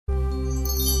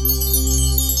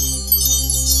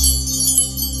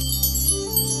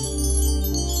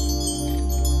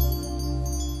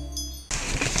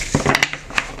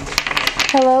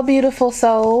Hello, beautiful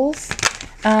souls.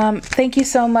 Thank you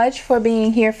so much for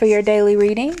being here for your daily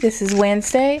reading. This is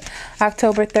Wednesday,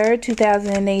 October 3rd,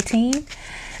 2018.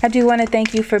 I do want to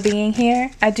thank you for being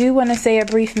here. I do want to say a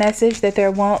brief message that there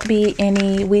won't be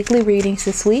any weekly readings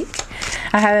this week.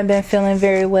 I haven't been feeling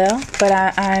very well, but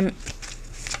I'm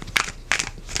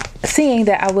seeing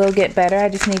that I will get better. I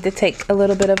just need to take a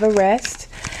little bit of a rest.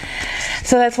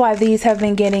 So that's why these have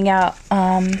been getting out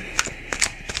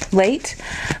late.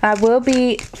 I will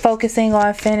be focusing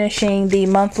on finishing the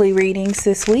monthly readings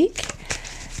this week.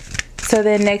 So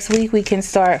then next week we can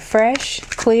start fresh,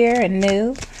 clear, and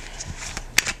new.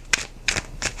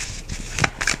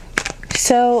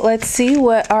 So let's see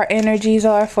what our energies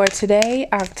are for today,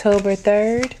 October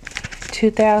 3rd,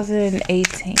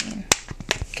 2018.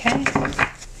 Okay.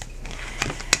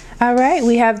 All right,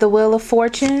 we have the Wheel of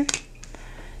Fortune,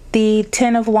 the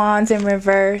Ten of Wands in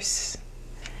reverse,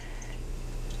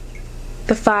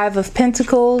 the Five of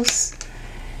Pentacles,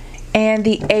 and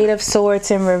the Eight of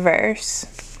Swords in reverse.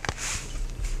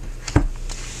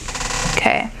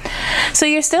 Okay, so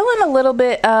you're still in a little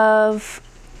bit of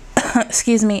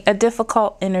excuse me, a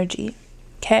difficult energy.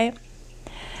 Okay,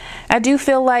 I do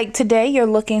feel like today you're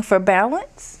looking for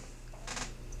balance,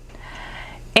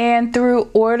 and through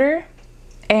order,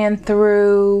 and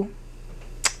through,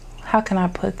 how can I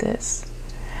put this,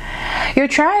 you're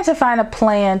trying to find a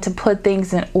plan to put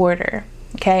things in order.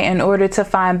 Okay, in order to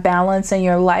find balance in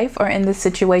your life or in the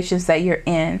situations that you're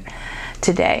in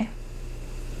today.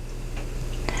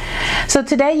 So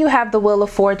today you have the Wheel of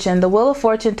Fortune. The Wheel of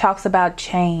Fortune talks about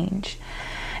change.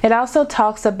 It also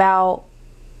talks about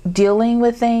dealing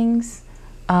with things,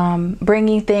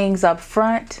 bringing things up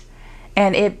front,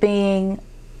 and it being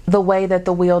the way that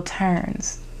the wheel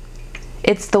turns.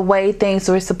 It's the way things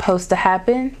were supposed to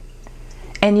happen,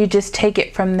 and you just take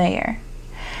it from there.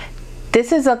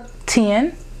 This is a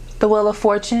 10, the Wheel of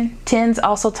Fortune. Tens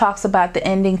also talks about the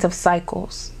endings of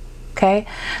cycles. Okay,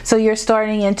 so you're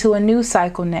starting into a new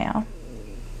cycle now.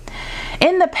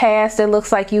 In the past, it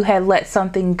looks like you had let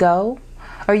something go,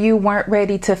 or you weren't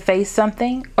ready to face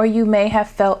something, or you may have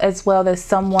felt as well that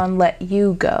someone let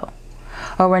you go,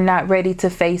 or were not ready to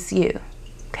face you.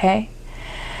 Okay,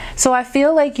 so I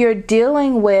feel like you're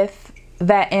dealing with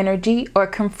that energy or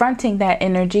confronting that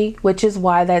energy, which is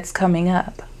why that's coming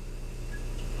up.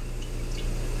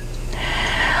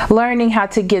 Learning how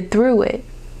to get through it.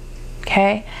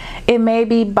 Okay, it may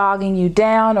be bogging you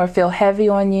down or feel heavy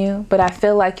on you, but I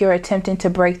feel like you're attempting to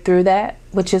break through that,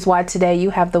 which is why today you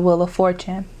have the Wheel of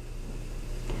Fortune.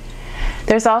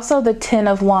 There's also the Ten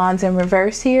of Wands in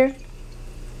reverse here,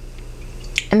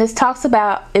 and this talks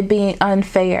about it being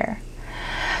unfair,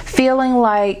 feeling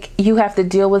like you have to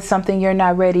deal with something you're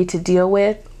not ready to deal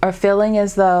with, or feeling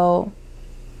as though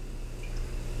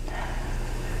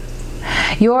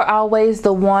you're always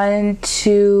the one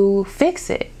to fix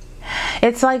it.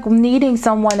 It's like needing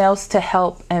someone else to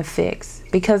help and fix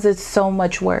because it's so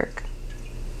much work.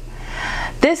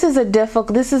 This has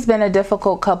been a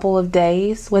difficult couple of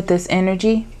days with this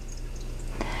energy,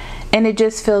 and it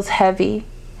just feels heavy.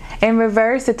 In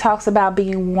reverse, it talks about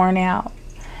being worn out.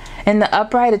 In the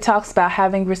upright, it talks about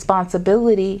having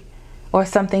responsibility or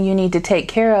something you need to take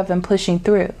care of and pushing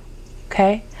through.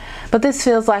 Okay, but this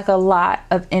feels like a lot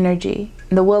of energy.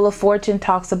 The Wheel of Fortune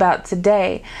talks about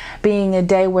today being a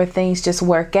day where things just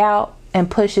work out and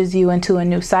pushes you into a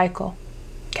new cycle.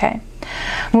 Okay,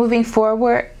 moving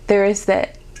forward, there is the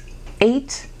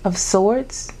Eight of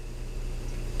Swords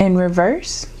in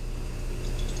reverse,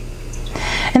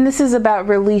 and this is about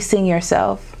releasing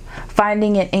yourself,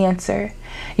 finding an answer.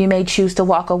 You may choose to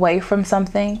walk away from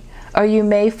something, or you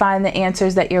may find the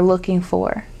answers that you're looking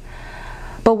for.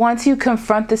 But once you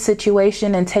confront the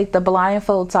situation and take the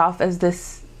blindfolds off, as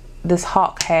this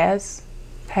hawk has,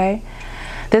 okay,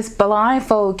 this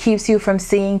blindfold keeps you from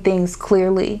seeing things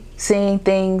clearly, seeing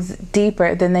things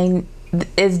deeper than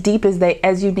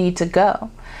as you need to go.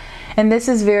 And this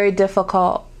is very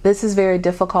difficult. This is very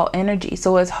difficult energy,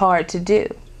 so it's hard to do.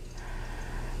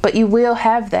 But you will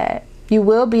have that. You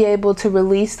will be able to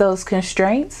release those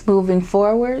constraints moving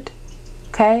forward,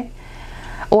 okay?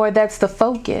 Or that's the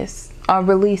focus, on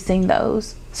releasing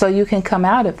those so you can come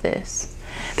out of this.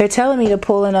 They're telling me to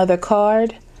pull another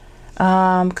card.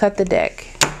 Cut the deck.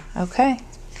 Okay.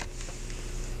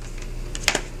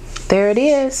 There it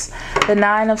is. The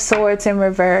Nine of Swords in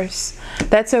reverse.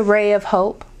 That's a ray of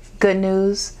hope. Good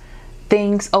news.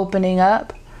 Things opening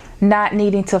up. Not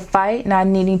needing to fight. Not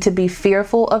needing to be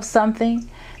fearful of something.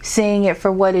 Seeing it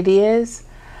for what it is.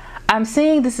 I'm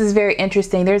seeing this is very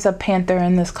interesting. There's a panther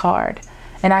in this card.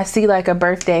 and I see like a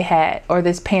birthday hat or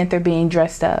this panther being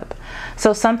dressed up.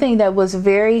 So something that was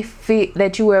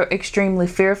that you were extremely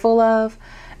fearful of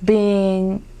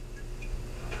being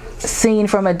seen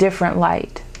from a different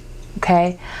light.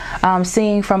 Okay,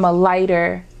 seeing from a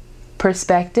lighter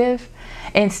perspective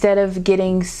instead of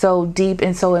getting so deep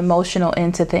and so emotional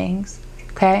into things.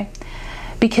 Okay,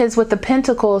 because with the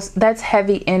pentacles, that's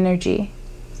heavy energy.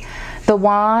 The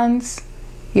wands,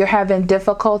 you're having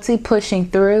difficulty pushing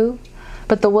through,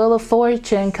 but the Wheel of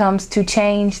Fortune comes to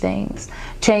change things,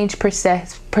 change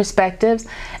perspectives,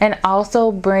 and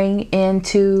also bring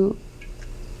into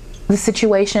the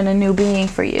situation a new being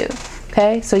for you.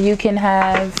 Okay, so you can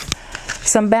have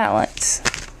some balance.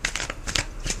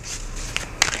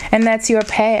 And that's your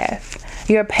path.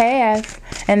 Your path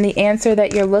and the answer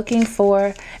that you're looking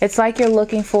for, it's like you're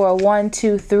looking for a 1,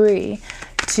 2, 3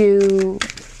 to,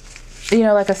 you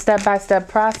know, like a step-by-step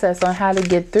process on how to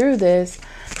get through this,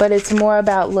 but it's more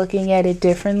about looking at it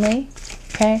differently,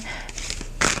 okay?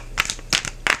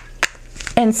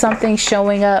 And something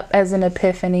showing up as an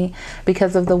epiphany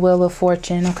because of the Wheel of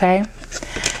Fortune, okay?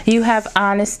 You have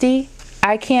honesty.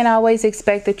 I can't always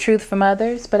expect the truth from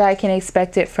others, but I can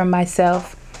expect it from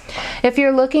myself. If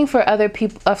you're looking for other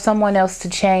people, of someone else to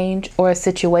change or a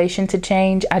situation to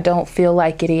change, I don't feel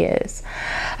like it is.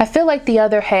 I feel like the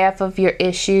other half of your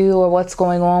issue or what's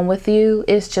going on with you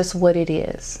is just what it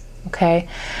is. Okay,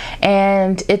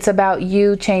 and it's about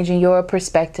you changing your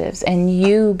perspectives and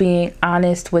you being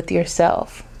honest with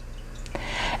yourself.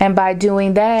 And by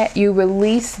doing that, you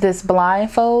release this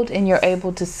blindfold and you're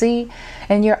able to see,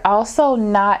 and you're also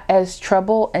not as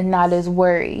troubled and not as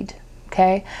worried.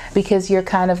 Okay, because you're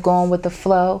kind of going with the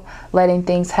flow, letting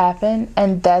things happen,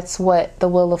 and that's what the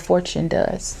Wheel of Fortune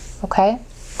does. Okay,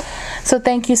 so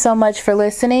thank you so much for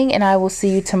listening, and I will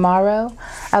see you tomorrow.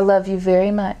 I love you very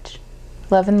much.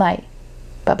 Love and light.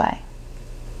 Bye-bye.